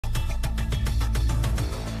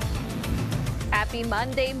Happy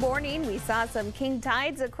Monday morning. We saw some king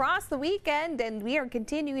tides across the weekend, and we are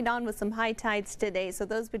continuing on with some high tides today. So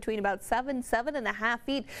those between about 7.5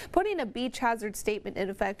 feet, putting a beach hazard statement in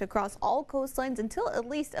effect across all coastlines until at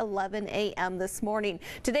least 11 a.m. this morning.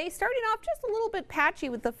 Today starting off just a little bit patchy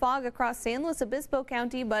with the fog across San Luis Obispo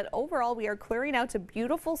County, but overall we are clearing out to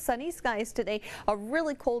beautiful sunny skies today. A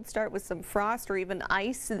really cold start with some frost or even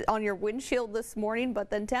ice on your windshield this morning, but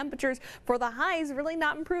then temperatures for the highs really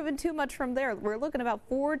not improving too much from there. We're looking about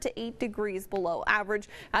 4 to 8 degrees below average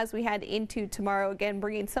as we head into tomorrow. Again,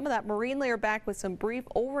 bringing some of that marine layer back with some brief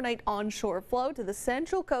overnight onshore flow to the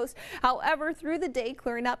central coast. However, through the day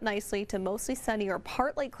clearing up nicely to mostly sunny or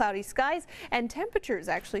partly cloudy skies, and temperatures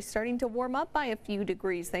actually starting to warm up by a few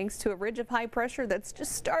degrees thanks to a ridge of high pressure that's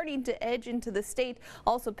just starting to edge into the state.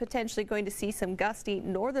 Also potentially going to see some gusty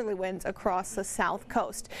northerly winds across the south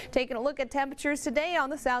coast. Taking a look at temperatures today on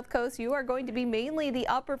the south coast, you are going to be mainly the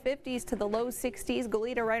upper 50s to the low 60s.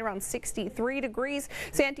 Goleta right around 63 degrees.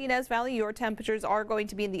 Santa Ynez Valley, your temperatures are going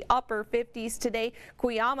to be in the upper 50s today.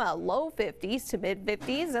 Cuyama, low 50s to mid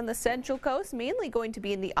 50s, and the central coast mainly going to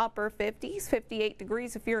be in the upper 50s. 58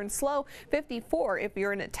 degrees if you're in SLO, 54 if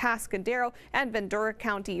you're in Atascadero, and Ventura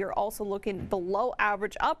County, you're also looking below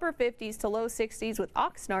average, upper 50s to low 60s, with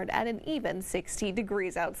Oxnard at an even 60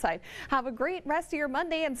 degrees outside. Have a great rest of your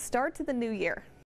Monday and start to the new year.